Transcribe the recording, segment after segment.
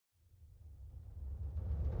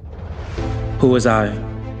Who was I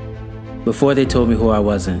before they told me who I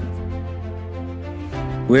wasn't?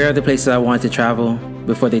 Where are the places I wanted to travel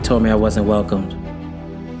before they told me I wasn't welcomed?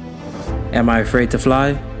 Am I afraid to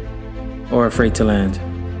fly or afraid to land?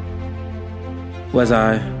 Was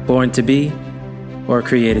I born to be or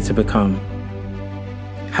created to become?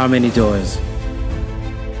 How many doors?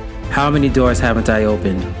 How many doors haven't I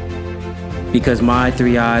opened? Because my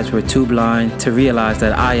 3 eyes were too blind to realize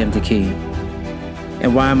that I am the key.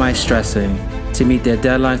 And why am I stressing to meet their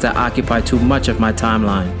deadlines that occupy too much of my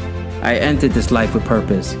timeline? I entered this life with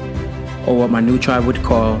purpose, or what my new tribe would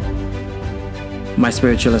call my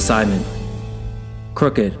spiritual assignment.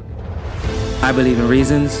 Crooked. I believe in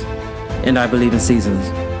reasons, and I believe in seasons.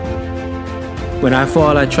 When I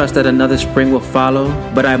fall, I trust that another spring will follow,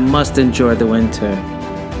 but I must endure the winter.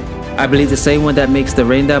 I believe the same one that makes the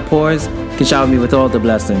rain that pours can shower me with all the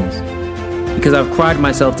blessings. Because I've cried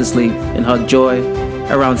myself to sleep and hugged joy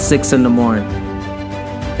around 6 in the morning.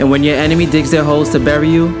 And when your enemy digs their holes to bury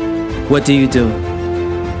you, what do? You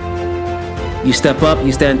step up,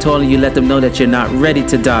 you stand tall, and you let them know that you're not ready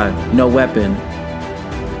to die. No weapon.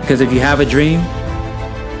 Because if you have a dream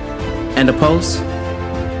and a pulse,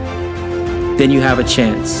 then you have a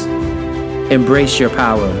chance. Embrace your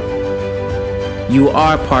power. You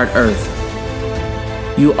are part earth.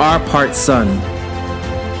 You are part sun.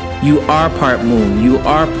 You are part moon. You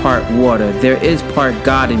are part water. There is part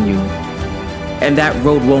God in you. And that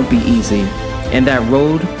road won't be easy. And that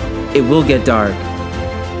road, it will get dark.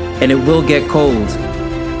 And it will get cold.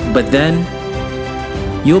 But then,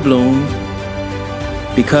 you'll bloom.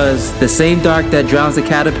 Because the same dark that drowns the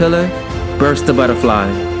caterpillar bursts the butterfly.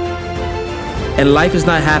 And life is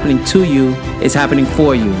not happening to you, it's happening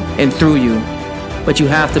for you and through you. But you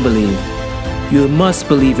have to believe. You must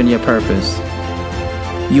believe in your purpose.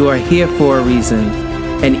 You are here for a reason.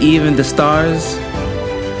 And even the stars,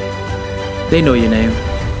 they know your name.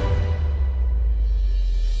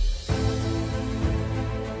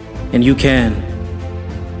 And you can.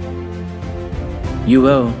 You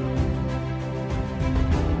will.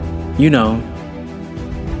 You know.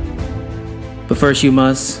 But first you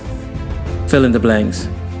must fill in the blanks.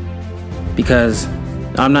 Because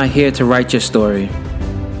I'm not here to write your story.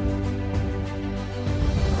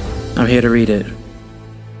 I'm here to read it.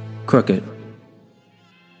 Crooked.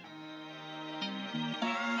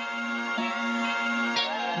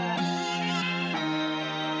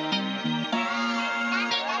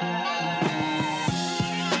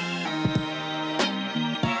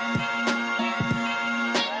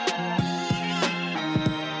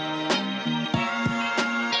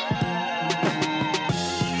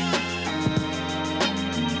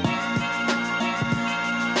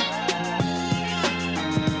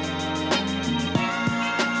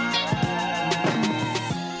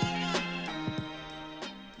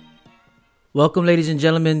 Welcome, ladies and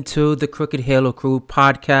gentlemen, to the Crooked Halo Crew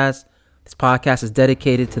podcast. This podcast is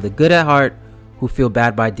dedicated to the good at heart who feel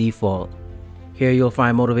bad by default. Here you'll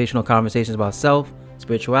find motivational conversations about self,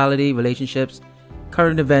 spirituality, relationships,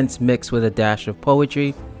 current events mixed with a dash of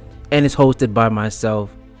poetry, and is hosted by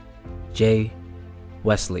myself, Jay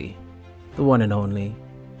Wesley, the one and only,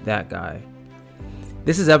 that guy.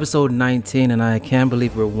 This is episode 19, and I can't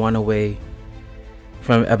believe we're one away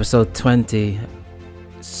from episode 20.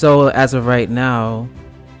 So as of right now,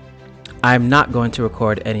 I'm not going to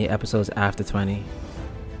record any episodes after 20.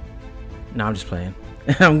 No, I'm just playing.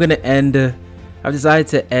 I've decided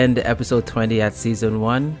to end episode 20 at season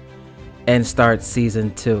 1 and start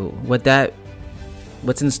season 2.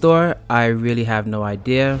 What's in store, I really have no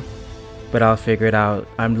idea, but I'll figure it out.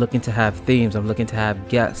 I'm looking to have themes. I'm looking to have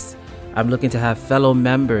guests. I'm looking to have fellow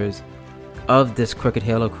members of this Crooked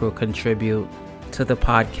Halo Crew contribute to the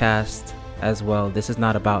podcast as well. This is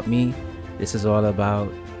not about me. This is all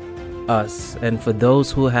about us. And for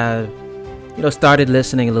those who have, started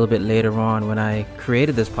listening a little bit later on when I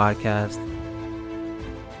created this podcast,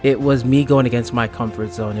 it was me going against my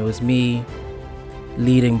comfort zone. It was me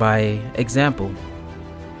leading by example.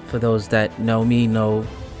 For those that know me, know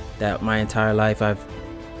that my entire life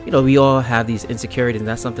we all have these insecurities, and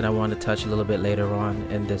that's something I want to touch a little bit later on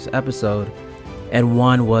in this episode. And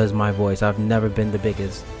one was my voice. I've never been the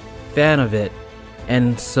biggest fan of it,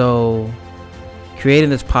 and so creating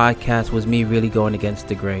this podcast was me really going against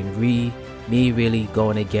the grain, me really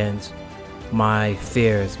going against my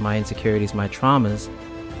fears, my insecurities, my traumas,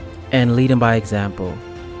 and leading by example.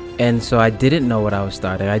 And so I didn't know what I was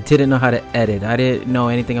starting. I didn't know how to edit. I didn't know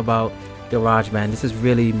anything about GarageBand. This is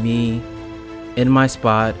really me in my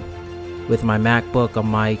spot with my MacBook, a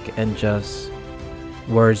mic, and just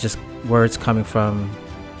words coming from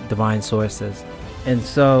divine sources. And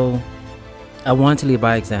so I want to lead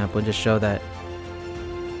by example and just show that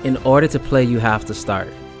In order to play, you have to start.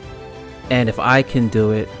 And if I can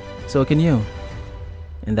do it, so can you.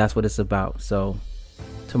 And that's what it's about. So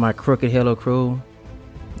to my Crooked Halo crew,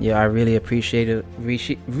 yeah, I really appreciate it.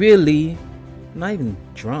 Really, I'm not even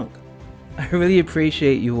drunk. I really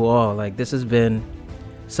appreciate you all. Like, this has been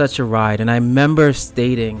such a ride. And I remember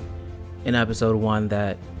stating in episode 1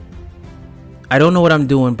 that I don't know what I'm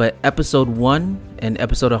doing, but episode 1 and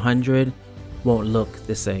episode 100 won't look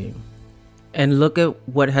the same. And look at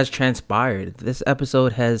what has transpired. This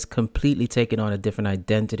episode has completely taken on a different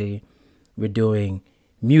identity. We're doing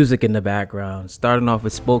music in the background, starting off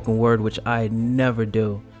with spoken word, which I never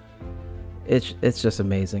do. It's just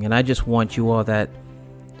amazing. And I just want you all that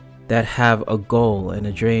have a goal and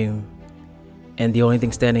a dream, and the only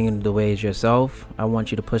thing standing in the way is yourself. I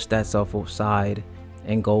want you to push that self aside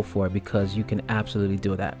and go for it, because you can absolutely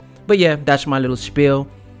do that. But yeah, that's my little spiel.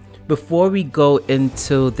 Before we go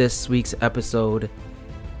into this week's episode,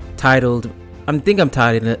 titling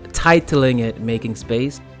it Making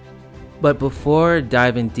Space. But before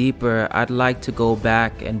diving deeper, I'd like to go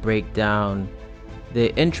back and break down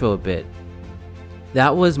the intro a bit.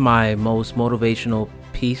 That was my most motivational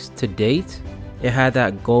piece to date. It had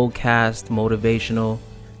that gold cast motivational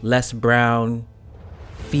Les Brown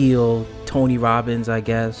feel, Tony Robbins, I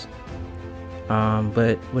guess,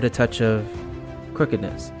 but with a touch of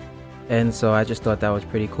crookedness. And so I just thought that was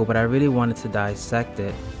pretty cool, but I really wanted to dissect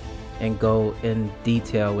it and go in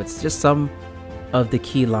detail with just some of the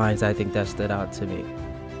key lines I think that stood out to me.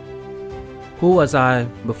 Who was I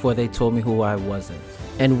before they told me who I wasn't?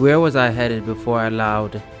 And where was I headed before I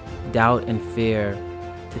allowed doubt and fear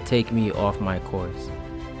to take me off my course?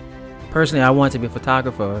 Personally, I wanted to be a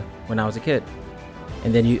photographer when I was a kid.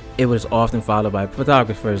 And then it was often followed by,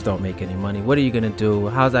 photographers don't make any money. What are you going to do?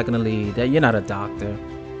 How's that going to lead? You're not a doctor.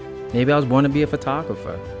 Maybe I was born to be a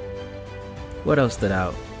photographer. What else stood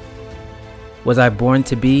out? Was I born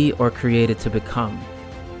to be or created to become?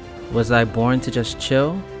 Was I born to just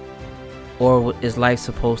chill? Or is life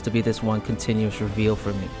supposed to be this one continuous reveal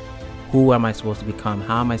for me? Who am I supposed to become?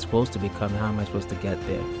 How am I supposed to become? How am I supposed to get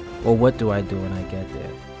there? Or what do I do when I get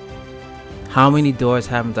there? How many doors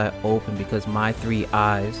haven't I opened because my 3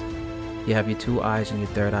 eyes, you have your 2 eyes and your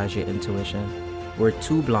third eye is your intuition, were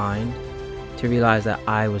too blind to realize that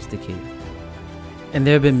I was the key. And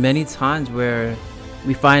there have been many times where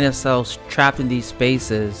we find ourselves trapped in these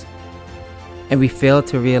spaces and we fail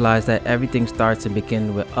to realize that everything starts and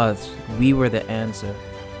begins with us. We were the answer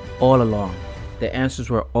all along. The answers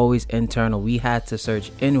were always internal. We had to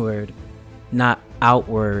search inward, not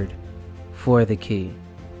outward, for the key.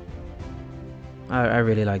 I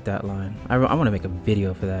really like that line. I want to make a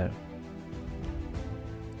video for that.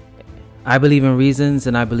 I believe in reasons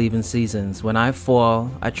and I believe in seasons. When I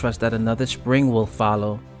fall, I trust that another spring will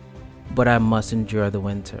follow, but I must endure the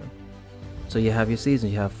winter. So you have your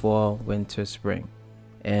seasons. You have fall, winter, spring.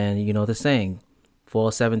 And you know the saying,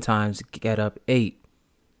 fall 7 times, get up 8.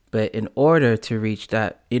 But in order to reach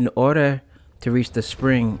the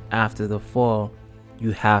spring after the fall,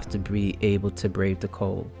 you have to be able to brave the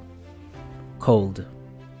cold.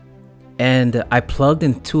 And I plugged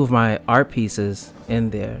in 2 of my art pieces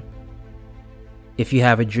in there. If you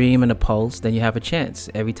have a dream and a pulse, then you have a chance.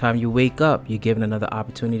 Every time you wake up, you're given another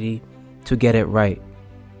opportunity to get it right.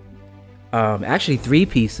 Actually 3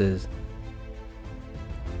 pieces.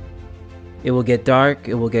 It will get dark,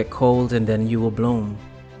 it will get cold, and then you will bloom.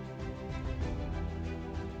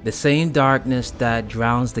 The same darkness that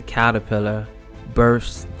drowns the caterpillar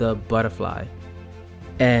births the butterfly.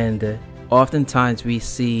 And oftentimes we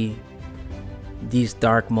see these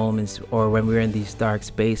dark moments, or when we're in these dark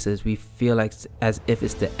spaces, we feel like as if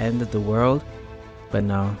it's the end of the world. But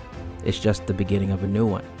no, it's just the beginning of a new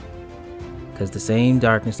one. Because the same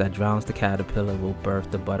darkness that drowns the caterpillar will birth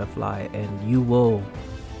the butterfly, and you will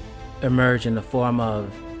emerge in the form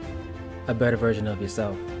of a better version of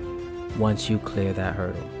yourself once you clear that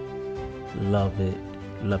hurdle. Love it,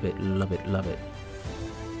 love it, love it, love it.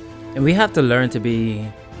 And we have to learn to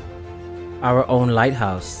be our own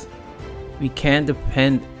lighthouse. We can't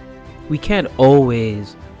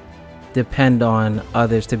always depend on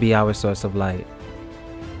others to be our source of light.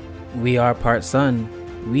 We are part sun.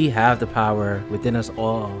 We have the power within us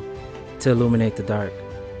all to illuminate the dark.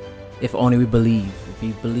 If only we believe. If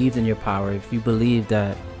you believed in your power, if you believe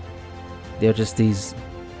that they're just these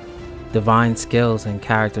divine skills and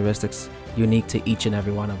characteristics unique to each and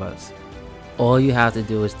every one of us. All you have to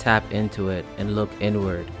do is tap into it and look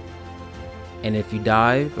inward. And if you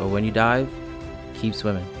dive, or when you dive, keep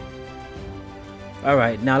swimming. All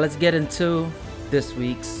right, now let's get into this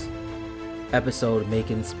week's episode,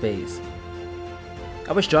 Making Space.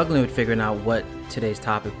 I was struggling with figuring out what today's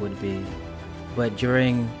topic would be, but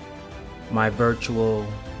during my virtual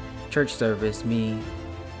church service, me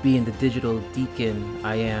being the digital deacon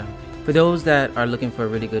I am, for those that are looking for a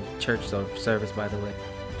really good church service, by the way,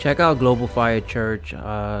 check out Global Fire Church,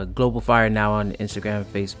 Global Fire now on Instagram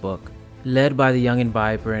and Facebook, led by the young and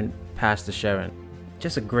vibrant Pastor Sharon.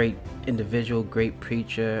 Just a great individual, great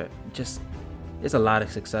preacher. There's a lot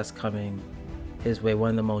of success coming his way. One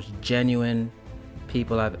of the most genuine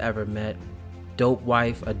people I've ever met. Dope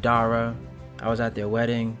wife, Adara. I was at their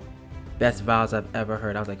wedding. Best vows I've ever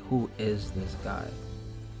heard. I was like, who is this guy?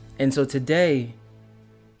 And so today,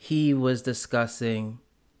 he was discussing,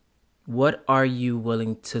 what are you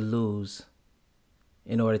willing to lose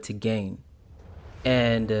in order to gain?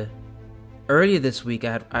 And earlier this week,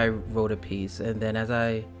 I wrote a piece. And then as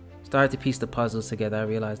I started to piece the puzzles together, I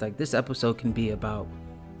realized like this episode can be about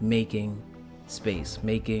making space,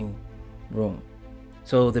 making room.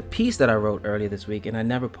 So the piece that I wrote earlier this week, and I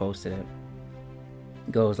never posted it,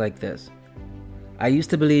 goes like this. I used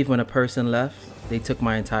to believe when a person left, they took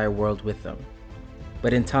my entire world with them.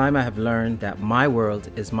 But in time, I have learned that my world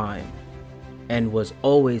is mine and was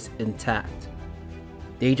always intact.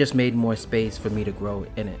 They just made more space for me to grow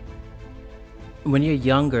in it. When you're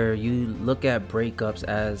younger, you look at breakups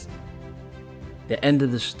as the end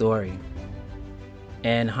of the story.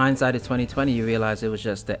 And hindsight is 2020, you realize it was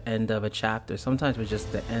just the end of a chapter. Sometimes it was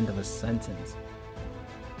just the end of a sentence.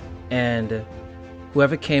 And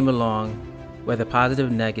whoever came along, whether positive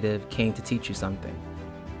or negative, came to teach you something.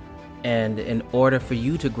 And in order for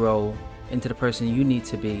you to grow into the person you need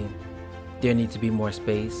to be, there needs to be more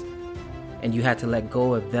space. And you had to let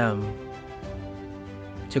go of them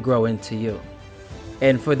to grow into you.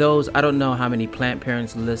 And for those, I don't know how many plant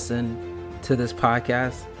parents listen to this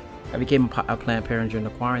podcast. I became a plant parent during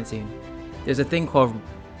the quarantine. There's a thing called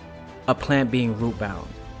a plant being root bound.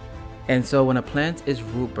 And so when a plant is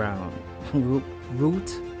root bound, you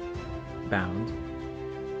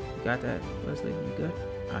got that, Leslie? You good?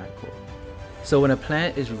 All right, cool. So when a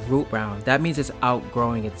plant is root bound, that means it's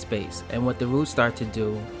outgrowing its space. And what the roots start to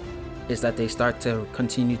do is that they start to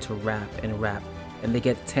continue to wrap, and they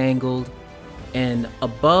get tangled. And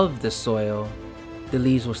above the soil, the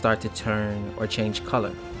leaves will start to turn or change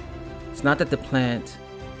color. It's not that the plant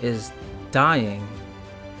is dying.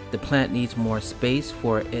 The plant needs more space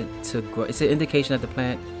for it to grow. It's an indication that the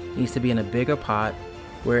plant needs to be in a bigger pot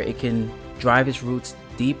where it can drive its roots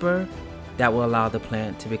deeper. That will allow the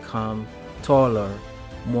plant to become taller,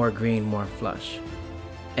 more green, more flush.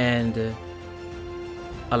 And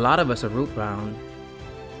a lot of us are root bound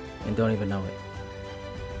and don't even know it.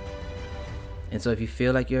 And so if you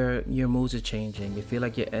feel like your moods are changing, you feel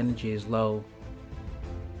like your energy is low,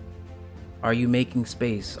 are you making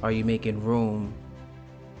space? Are you making room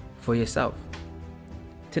for yourself?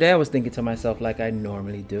 Today I was thinking to myself like I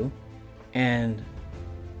normally do. And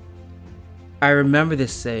I remember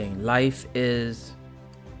this saying, life is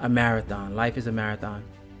a marathon. Life is a marathon.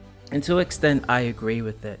 And to an extent, I agree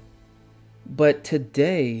with it. But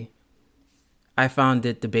today, I found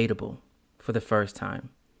it debatable for the first time.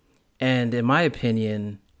 And in my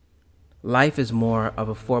opinion, life is more of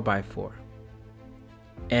a 4x4.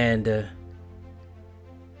 And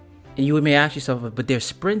you may ask yourself, but they're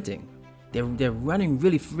sprinting. They're running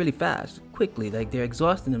really, really fast, quickly, like they're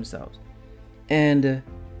exhausting themselves. And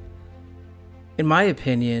in my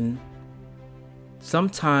opinion,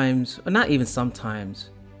 sometimes, or not even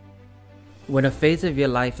sometimes, when a phase of your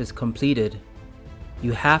life is completed,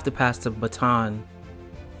 you have to pass the baton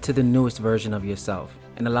to the newest version of yourself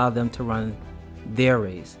and allow them to run their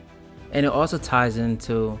race. And it also ties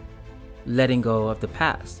into letting go of the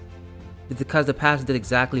past. It's because the past did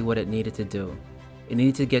exactly what it needed to do. It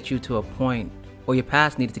needed to get you to a point, or your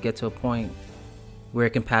past needed to get to a point where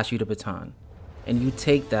it can pass you the baton. And you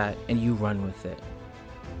take that and you run with it.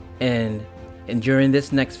 And during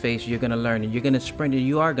this next phase, you're going to learn, and you're going to sprint, and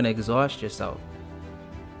you are going to exhaust yourself.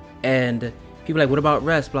 And people are like, what about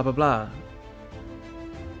rest? Blah, blah, blah.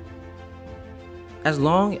 As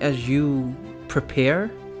long as you prepare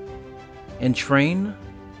and train,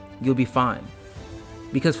 you'll be fine.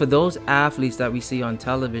 Because for those athletes that we see on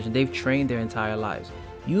television, they've trained their entire lives.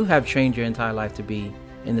 You have trained your entire life to be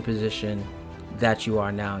in the position that you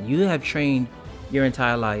are now. You have trained your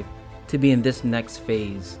entire life to be in this next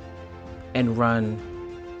phase and run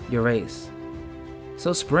your race.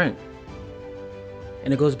 So sprint.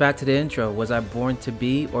 And it goes back to the intro. Was I born to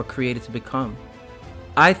be or created to become?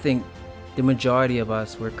 I think the majority of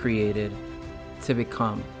us were created to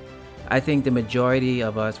become. I think the majority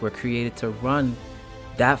of us were created to run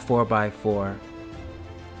that 4x4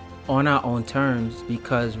 on our own terms,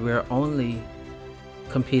 because we're only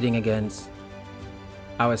competing against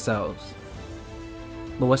ourselves.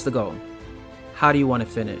 But what's the goal? How do you want to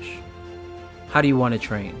finish? How do you want to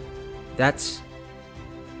train? That's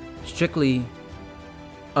strictly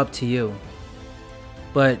up to you.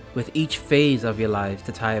 But with each phase of your life,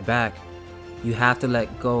 to tie it back, you have to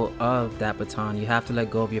let go of that baton. You have to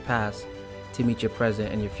let go of your past to meet your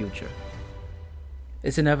present and your future.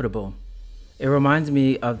 It's inevitable. It reminds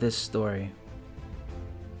me of this story.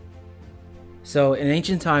 So in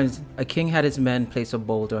ancient times, a king had his men place a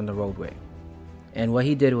boulder on the roadway. And what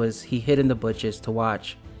he did was he hid in the bushes to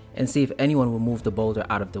watch and see if anyone would move the boulder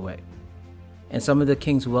out of the way. And some of the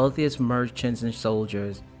king's wealthiest merchants and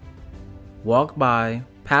soldiers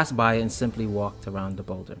passed by and simply walked around the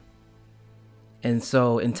boulder. And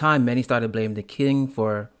so in time, many started blaming the king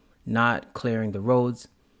for not clearing the roads,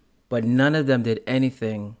 but none of them did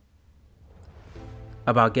anything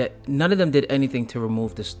to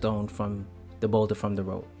remove the stone from the boulder from the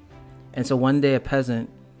road. And so one day a peasant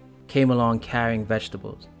came along carrying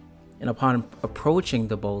vegetables, and upon approaching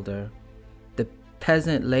the boulder, the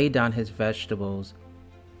peasant laid down his vegetables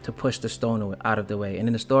to push the stone out of the way. And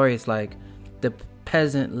in the story, it's like the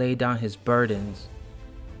peasant laid down his burdens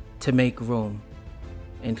to make room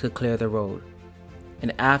and to clear the road.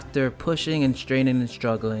 And after pushing and straining and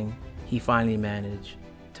struggling, he finally managed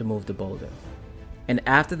to move the boulder. And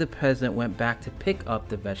after the peasant went back to pick up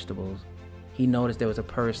the vegetables, he noticed there was a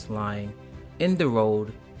purse lying in the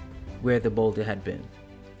road where the boulder had been.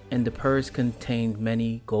 And the purse contained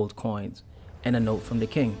many gold coins and a note from the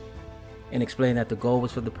king, and explained that the gold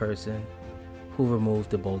was for the person who removed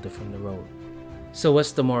the boulder from the road. So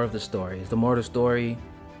what's the moral of the story? Is the moral of the story,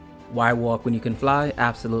 why walk when you can fly?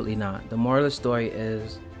 Absolutely not. The moral of the story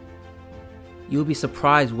is you'll be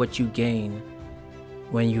surprised what you gain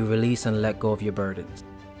when you release and let go of your burdens.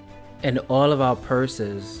 And all of our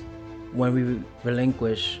purses, when we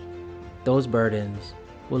relinquish those burdens,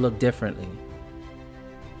 will look differently.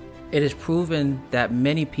 It is proven that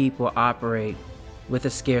many people operate with a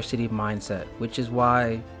scarcity mindset, which is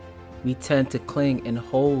why we tend to cling and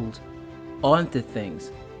hold onto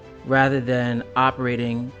things rather than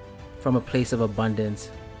operating from a place of abundance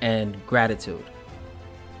and gratitude.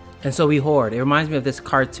 And so we hoard. It reminds me of this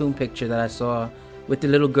cartoon picture that I saw with the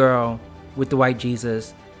little girl with the white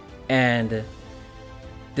Jesus, and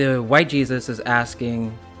the white Jesus is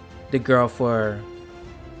asking the girl for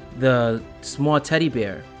the small teddy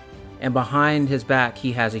bear, and behind his back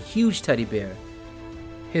he has a huge teddy bear.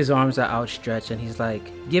 His arms are outstretched and he's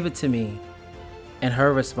like, "Give it to me." And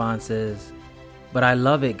her response is, "But I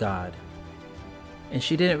love it, God." And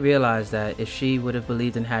she didn't realize that if she would have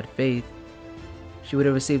believed and had faith, she would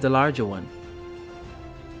have received a larger one.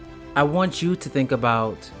 I want you to think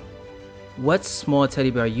about what small teddy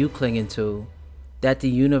bear are you clinging to that the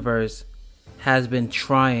universe has been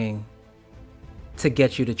trying to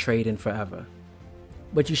get you to trade in forever,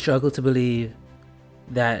 but you struggle to believe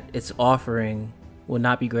that its offering will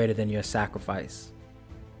not be greater than your sacrifice.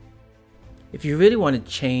 If you really want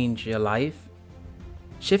to change your life,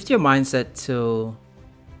 shift your mindset to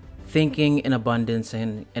thinking in abundance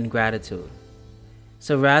and gratitude.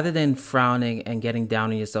 So rather than frowning and getting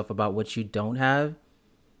down on yourself about what you don't have,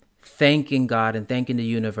 thanking God and thanking the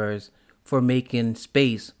universe for making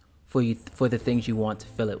space for you, for the things you want to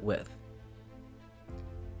fill it with.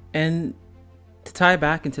 And to tie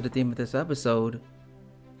back into the theme of this episode,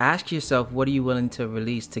 ask yourself, what are you willing to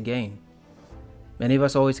release to gain? Many of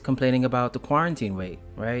us are always complaining about the quarantine weight,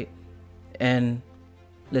 right? And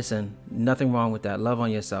listen, nothing wrong with that. Love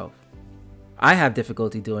on yourself. I have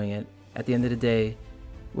difficulty doing it. At the end of the day,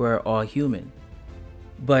 we're all human.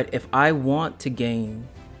 But if I want to gain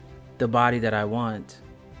the body that I want,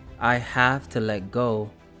 I have to let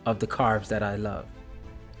go of the carbs that I love.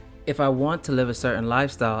 If I want to live a certain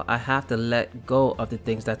lifestyle, I have to let go of the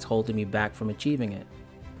things that's holding me back from achieving it.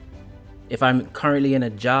 If I'm currently in a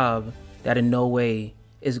job that in no way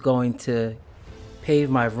is going to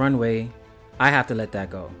pave my runway, I have to let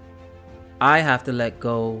that go. I have to let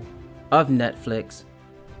go of Netflix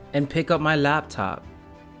and pick up my laptop,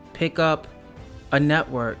 pick up a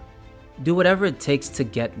network, do whatever it takes to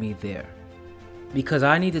get me there. Because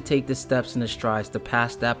I need to take the steps and the strides to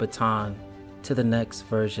pass that baton to the next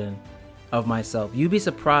version of myself. You'd be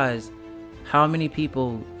surprised how many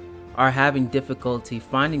people are having difficulty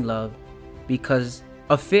finding love because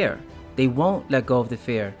of fear. They won't let go of the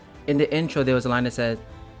fear. In the intro, there was a line that said,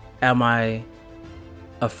 "Am I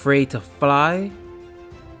afraid to fly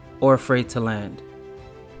or afraid to land?"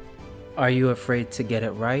 Are you afraid to get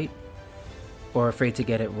it right or afraid to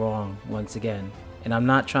get it wrong once again? And I'm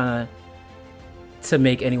not trying to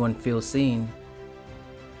make anyone feel seen,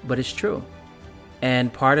 but it's true.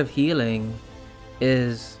 And part of healing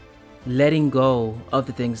is letting go of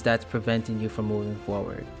the things that's preventing you from moving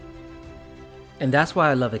forward. And that's why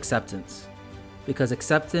I love acceptance, because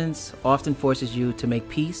acceptance often forces you to make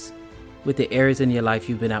peace with the areas in your life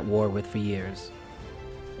you've been at war with for years.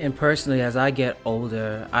 And personally, as I get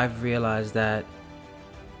older, I've realized that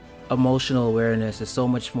emotional awareness is so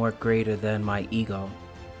much more greater than my ego.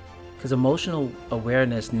 Because emotional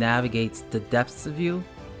awareness navigates the depths of you,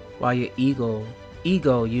 while your ego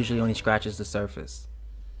usually only scratches the surface.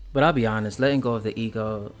 But I'll be honest, letting go of the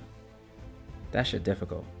ego, that shit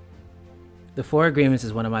difficult. The 4 Agreements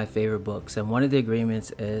is one of my favorite books, and one of the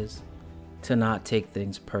agreements is to not take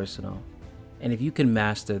things personal. And if you can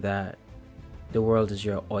master that, the world is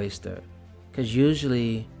your oyster. Because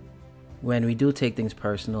usually when we do take things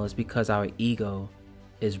personal, it's because our ego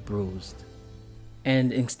is bruised.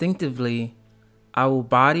 And instinctively, our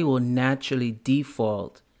body will naturally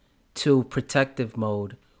default to protective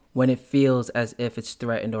mode when it feels as if it's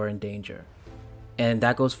threatened or in danger. And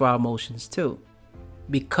that goes for our emotions too.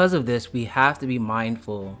 Because of this, we have to be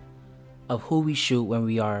mindful of who we shoot when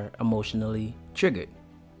we are emotionally triggered.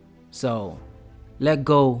 So, let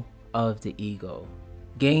go of the ego.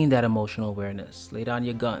 Gain that emotional awareness. Lay down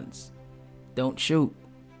your guns. Don't shoot.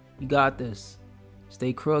 You got this.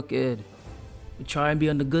 Stay crooked. You try and be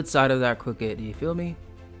on the good side of that crooked. Do you feel me?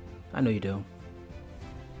 I know you do.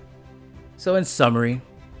 So in summary,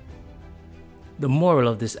 the moral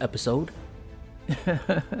of this episode,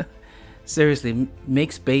 seriously,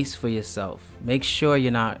 make space for yourself. Make sure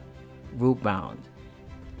you're not root bound.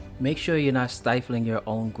 Make sure you're not stifling your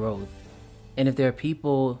own growth. And if there are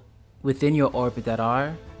people within your orbit that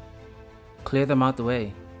are, clear them out the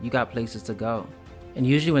way. You got places to go. And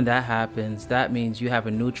usually when that happens, that means you have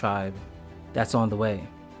a new tribe that's on the way.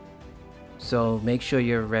 So make sure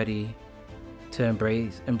you're ready to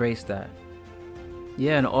embrace that.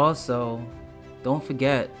 Yeah, and also, don't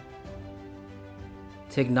forget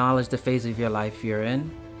to acknowledge the phase of your life you're in,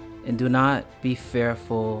 and do not be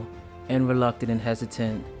fearful and reluctant and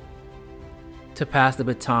hesitant to pass the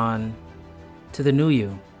baton to the new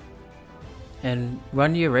you. And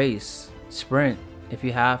run your race, sprint if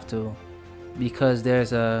you have to, because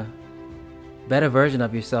there's a better version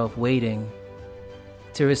of yourself waiting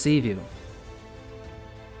to receive you.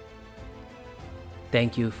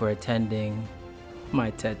 Thank you for attending my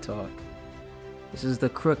TED Talk. This is the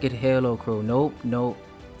Crooked Halo Crew. Nope.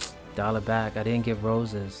 Dollar back. I didn't give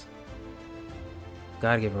roses.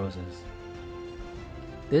 Gotta give roses.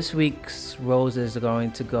 This week's roses are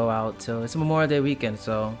going to go out to, it's Memorial Day weekend,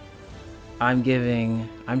 so I'm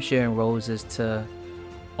sharing roses to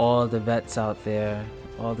all the vets out there,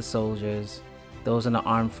 all the soldiers, those in the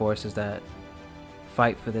armed forces that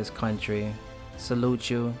fight for this country. Salute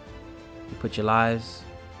you. You put your lives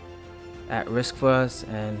at risk for us,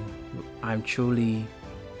 and I'm truly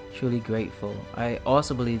grateful. I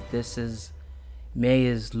also believe May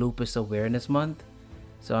is Lupus Awareness Month,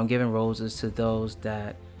 so I'm giving roses to those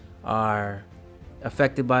that are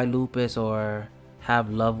affected by lupus or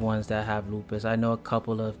have loved ones that have lupus. I know a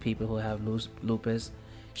couple of people who have lupus.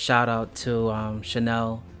 Shout out to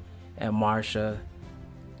Chanel and Marsha,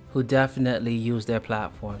 who definitely use their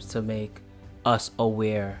platforms to make us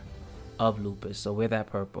aware of lupus. So wear that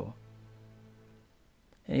purple.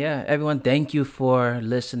 And yeah, everyone, thank you for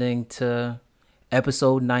listening to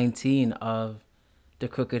episode 19 of the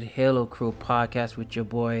Crooked Halo Crew podcast with your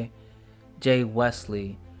boy, Jay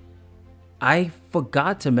Wesley. I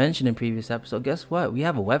forgot to mention in previous episode, guess what? We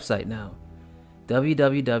have a website now.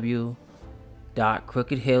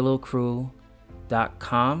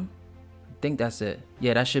 www.crookedhalocrew.com. I think that's it.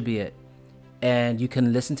 Yeah, that should be it. And you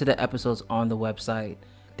can listen to the episodes on the website.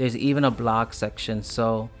 There's even a blog section,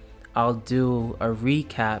 so I'll do a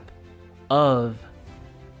recap of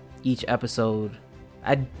each episode.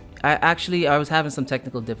 I was having some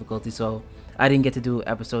technical difficulties, so I didn't get to do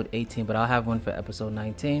episode 18, but I'll have one for episode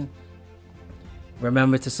 19.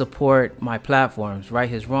 Remember to support my platforms, Right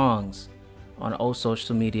His Wrongs, on all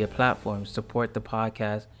social media platforms. Support the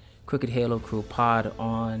podcast, Crooked Halo Crew Pod,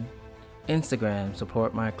 on Instagram.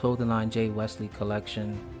 Support my clothing line,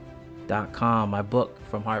 jwesleycollection.com. My book,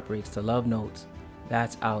 From Heartbreaks to Love Notes,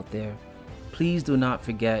 that's out there. Please do not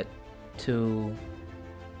forget to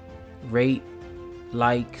rate,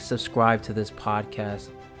 like, subscribe to this podcast.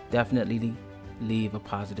 Definitely leave a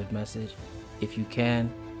positive message if you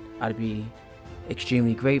can. I'd be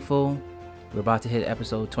extremely grateful. We're about to hit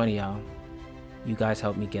episode 20, y'all. You guys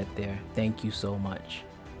helped me get there. Thank you so much.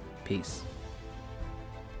 Peace.